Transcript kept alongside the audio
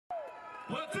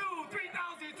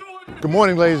Good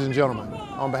morning, ladies and gentlemen.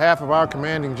 On behalf of our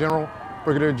Commanding General,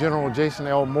 Brigadier General Jason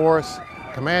L. Morris,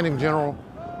 Commanding General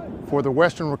for the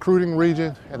Western Recruiting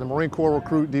Region and the Marine Corps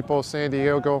Recruit Depot San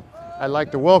Diego, I'd like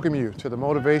to welcome you to the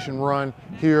Motivation Run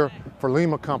here for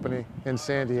Lima Company in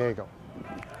San Diego.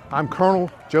 I'm Colonel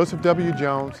Joseph W.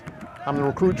 Jones. I'm the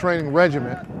Recruit Training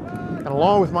Regiment, and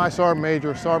along with my Sergeant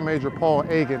Major Paul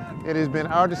Agan, it has been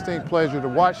our distinct pleasure to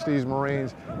watch these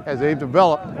Marines as they've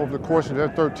developed over the course of their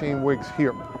 13 weeks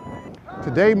here.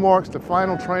 Today marks the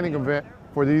final training event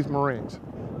for these Marines,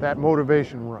 that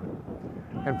Motivation Run.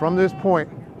 And from this point,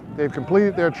 they've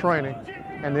completed their training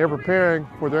and they're preparing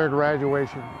for their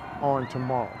graduation on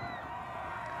tomorrow.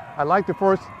 I'd like to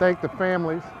first thank the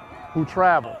families who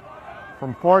traveled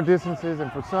from far distances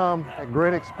and for some at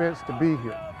great expense to be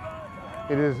here.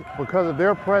 It is because of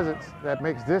their presence that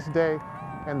makes this day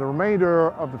and the remainder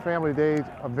of the Family Days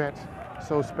events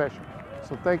so special.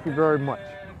 So thank you very much.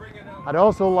 I'd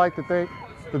also like to thank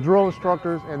the drill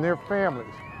instructors and their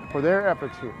families for their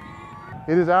efforts here.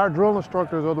 It is our drill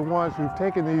instructors are the ones who've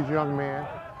taken these young men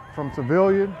from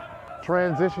civilian,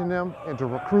 transitioned them into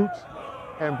recruits,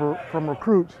 and from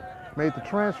recruits made the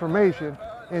transformation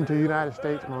into United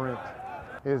States Marines.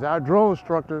 It is our drill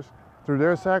instructors, through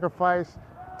their sacrifice,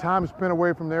 time spent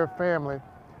away from their family,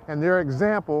 and their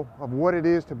example of what it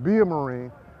is to be a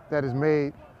Marine that has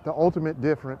made the ultimate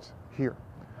difference here.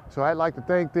 So I'd like to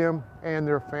thank them and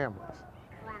their families.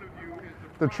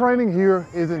 The training here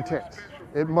is intense.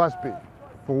 It must be.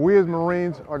 For we as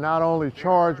Marines are not only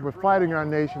charged with fighting our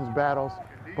nation's battles,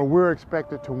 but we're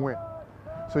expected to win.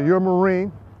 So your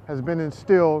Marine has been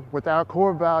instilled with our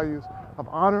core values of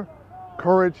honor,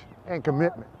 courage, and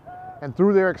commitment. And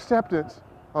through their acceptance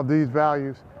of these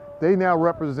values, they now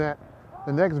represent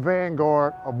the next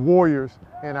vanguard of warriors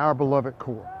in our beloved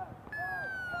Corps.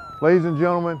 Ladies and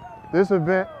gentlemen, this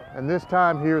event and this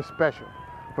time here is special.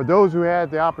 For those who had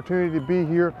the opportunity to be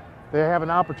here, they have an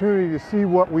opportunity to see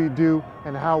what we do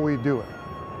and how we do it.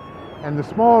 And the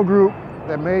small group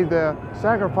that made the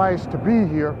sacrifice to be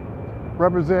here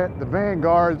represent the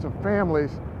vanguards of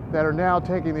families that are now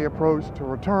taking the approach to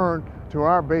return to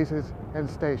our bases and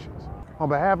stations. On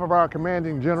behalf of our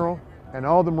Commanding General and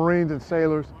all the Marines and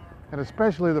sailors, and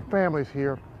especially the families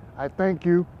here, I thank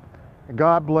you, and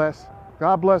God bless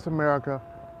America,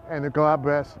 and God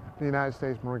bless the United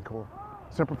States Marine Corps.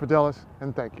 Semper Fidelis,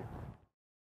 and thank you.